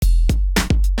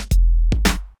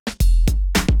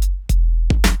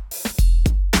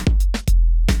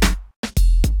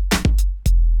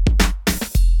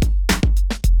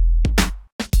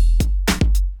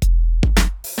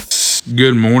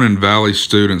Good morning, Valley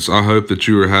students. I hope that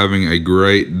you are having a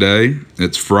great day.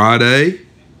 It's Friday.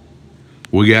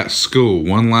 We got school.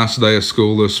 One last day of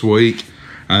school this week.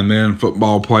 And then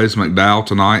football plays McDowell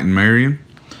tonight in Marion.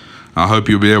 I hope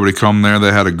you'll be able to come there.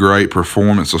 They had a great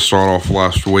performance to start off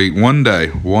last week.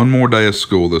 One more day of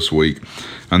school this week.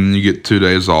 And then you get 2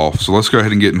 days off. So let's go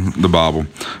ahead and get in the Bible.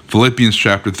 Philippians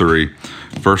chapter 3,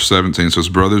 verse 17 says,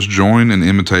 "Brothers, join in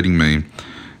imitating me,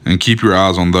 and keep your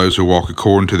eyes on those who walk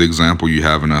according to the example you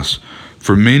have in us.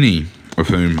 For many of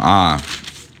whom I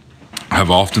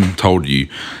have often told you,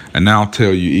 and now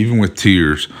tell you, even with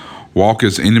tears, walk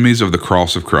as enemies of the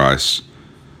cross of Christ.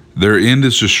 Their end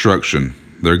is destruction,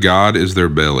 their God is their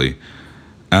belly,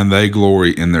 and they glory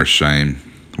in their shame,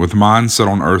 with minds set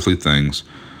on earthly things.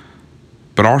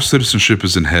 But our citizenship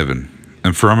is in heaven,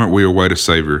 and from it we await a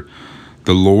Savior,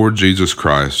 the Lord Jesus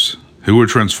Christ, who will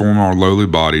transform our lowly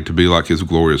body to be like his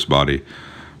glorious body,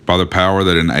 by the power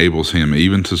that enables him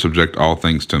even to subject all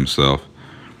things to himself.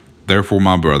 Therefore,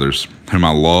 my brothers, whom I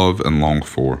love and long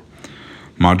for,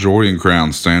 my joy and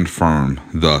crown, stand firm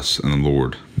thus in the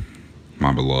Lord,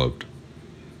 my beloved."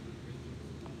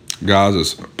 Guys,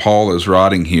 as Paul is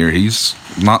writing here, he's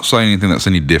not saying anything that's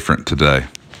any different today.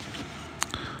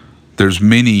 There's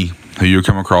many who you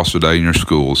come across today in your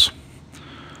schools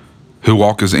who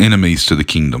walk as enemies to the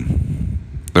kingdom.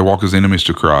 They walk as enemies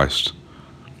to Christ.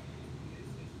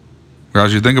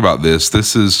 Guys, you think about this.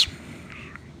 This is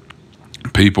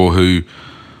people who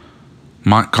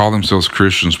might call themselves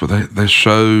Christians, but they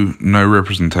show no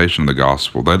representation of the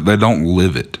gospel. They don't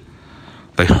live it.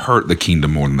 They hurt the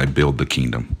kingdom more than they build the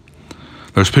kingdom.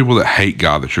 There's people that hate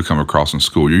God that you come across in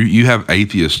school. You have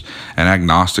atheists and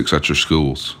agnostics at your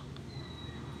schools.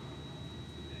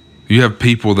 You have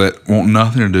people that want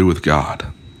nothing to do with God.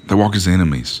 They walk as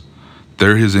enemies.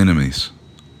 They're his enemies.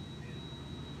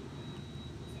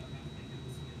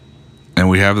 And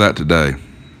we have that today.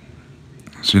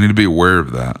 So you need to be aware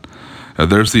of that.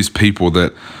 There's these people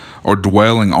that are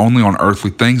dwelling only on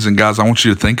earthly things. And guys, I want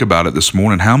you to think about it this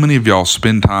morning. How many of y'all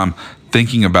spend time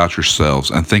thinking about yourselves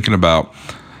and thinking about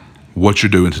what you're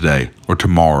doing today or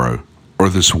tomorrow or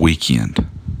this weekend?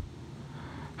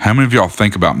 How many of y'all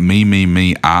think about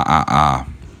me, I?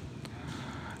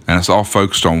 And it's all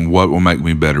focused on what will make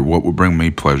me better, what will bring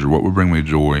me pleasure, what will bring me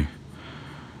joy.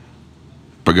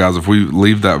 But guys, if we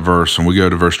leave that verse and we go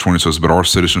to verse 20, it says, "But our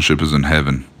citizenship is in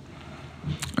heaven,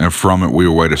 and from it we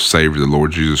await a Savior, the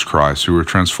Lord Jesus Christ, who will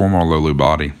transform our lowly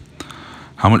body."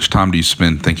 How much time do you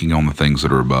spend thinking on the things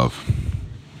that are above?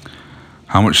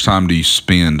 How much time do you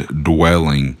spend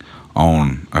dwelling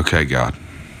on, okay, God,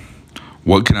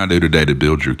 what can I do today to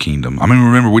build your kingdom? I mean,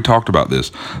 remember, we talked about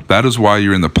this. That is why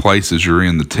you're in the places you're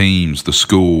in, the teams, the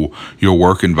school, your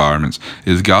work environments,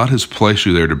 is God has placed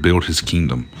you there to build his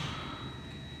kingdom.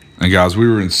 And guys, we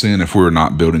were in sin if we were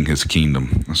not building his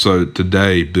kingdom. So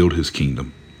today, build his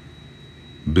kingdom.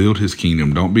 Build his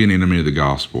kingdom. Don't be an enemy of the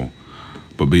gospel,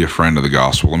 but be a friend of the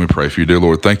gospel. Let me pray for you. Dear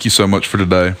Lord, thank you so much for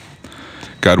today.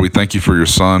 God, we thank you for your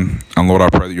son. And Lord, I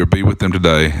pray that you'll be with them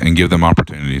today and give them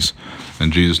opportunities. In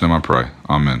Jesus' name I pray.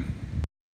 Amen.